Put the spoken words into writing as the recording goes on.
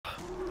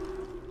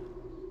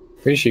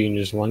Pretty sure you can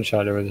just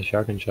one-shot it with a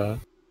shotgun shot.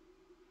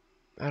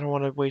 I don't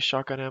want to waste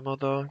shotgun ammo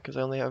though, because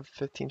I only have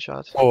 15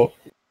 shots. Oh,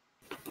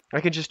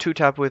 I can just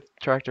 2-tap with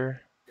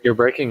tractor. you're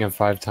breaking it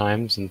 5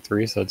 times and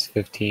 3, so it's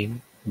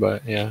 15.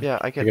 But yeah, Yeah,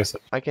 I guess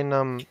I can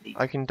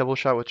double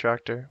shot with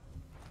tractor.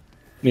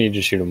 you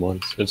just shoot him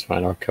once. It's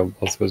fine. I'll kill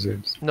both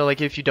wizards. No, like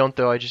if you don't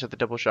though, I just have to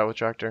double shot with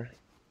tractor.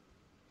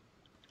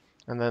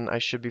 And then I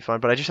should be fine,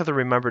 but I just have to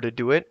remember to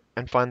do it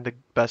and find the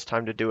best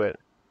time to do it.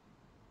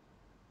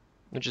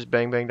 And just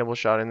bang bang double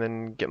shot and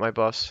then get my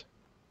buffs.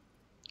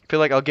 I feel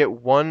like I'll get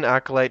one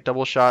acolyte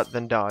double shot,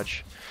 then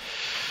dodge.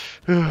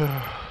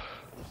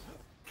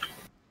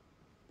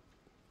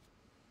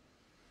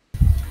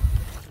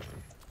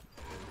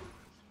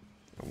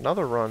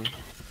 Another run.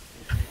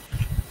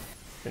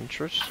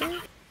 Interesting.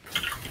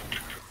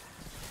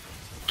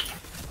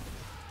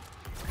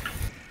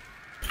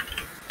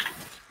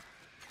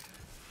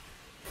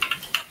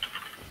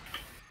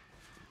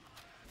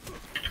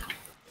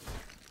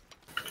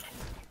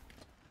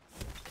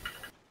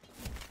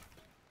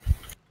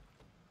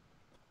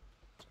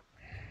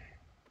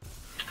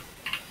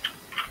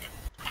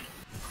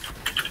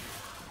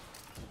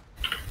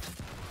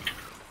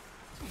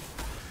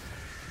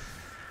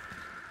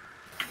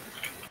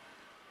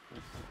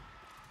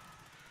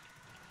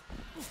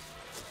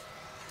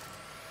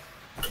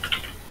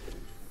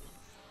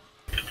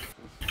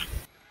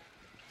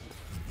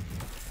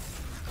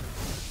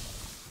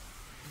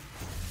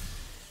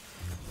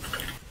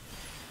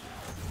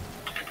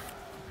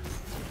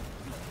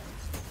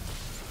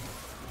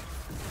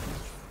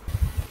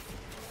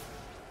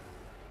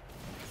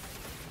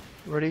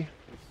 Ready?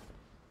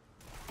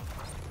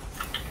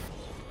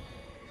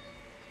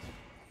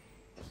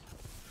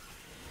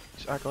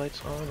 These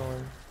acolytes on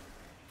or?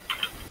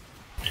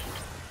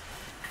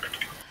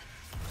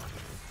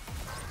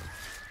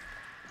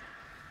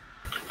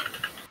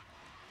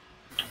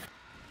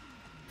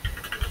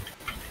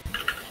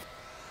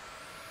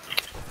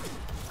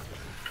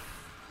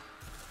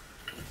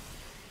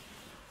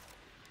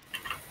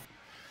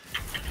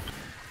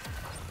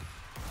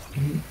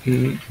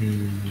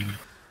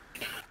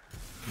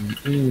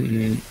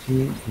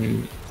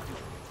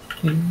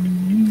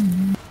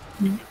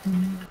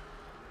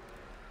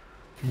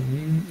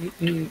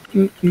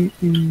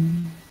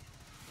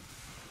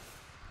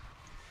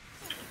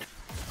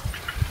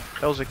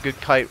 That was a good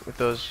kite with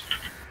those.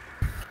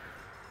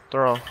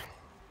 Throw.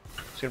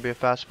 It's gonna be a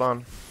fast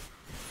spawn.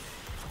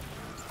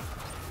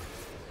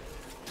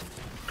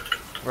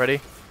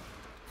 Ready?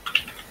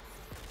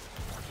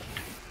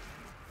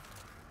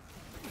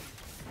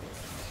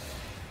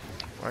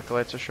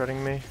 Acolytes are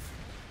shredding me.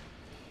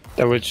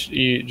 That which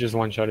you just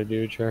one-shot a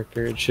dude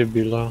tractor. It should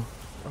be low.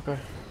 Okay.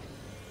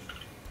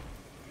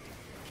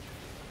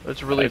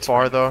 It's really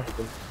far though.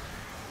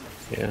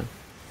 Yeah.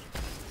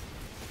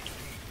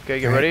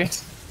 Okay, get ready.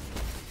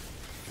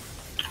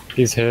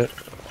 He's hit.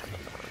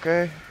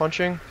 Okay,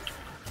 punching.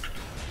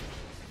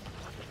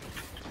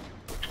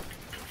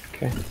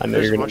 Okay, I know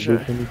you're gonna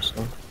There's boop him,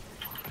 so.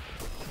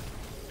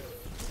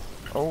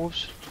 Oh,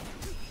 whoops.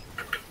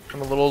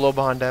 I'm a little low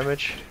behind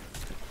damage.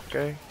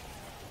 Okay.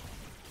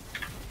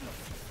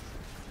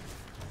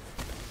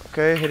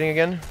 Okay, hitting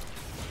again.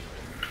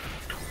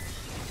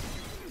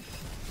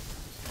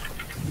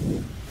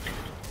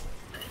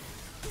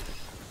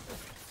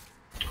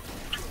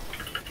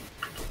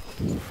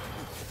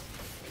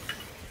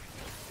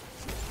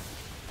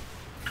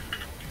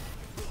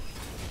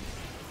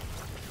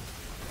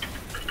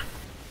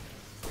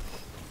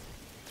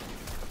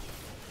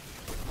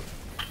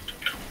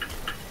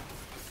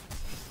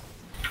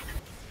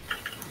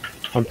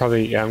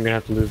 I'm gonna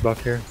have to lose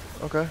buff here.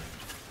 Okay.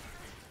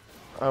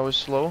 I was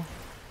slow.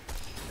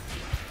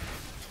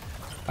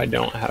 I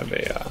don't have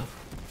a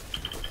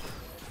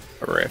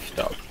rift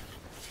up.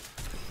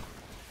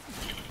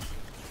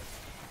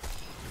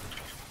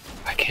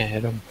 I can't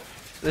hit him.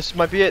 This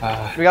might be it.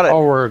 We got it.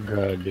 Oh, we're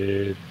good,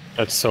 dude.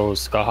 That's so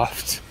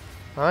scuffed.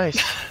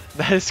 Nice.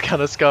 That is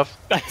kind of scuffed.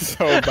 That's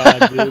so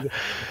bad, dude.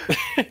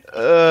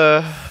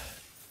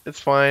 It's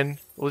fine.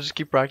 We'll just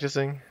keep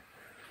practicing.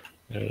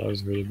 Yeah, that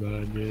was really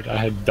bad, dude. I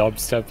had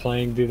dubstep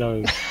playing, dude.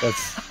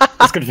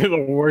 That's gonna be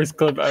the worst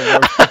clip I've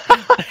ever.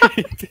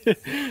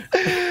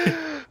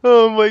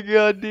 Oh my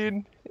god,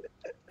 dude.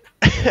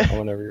 I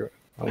wanna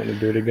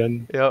do it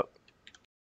again. Yep.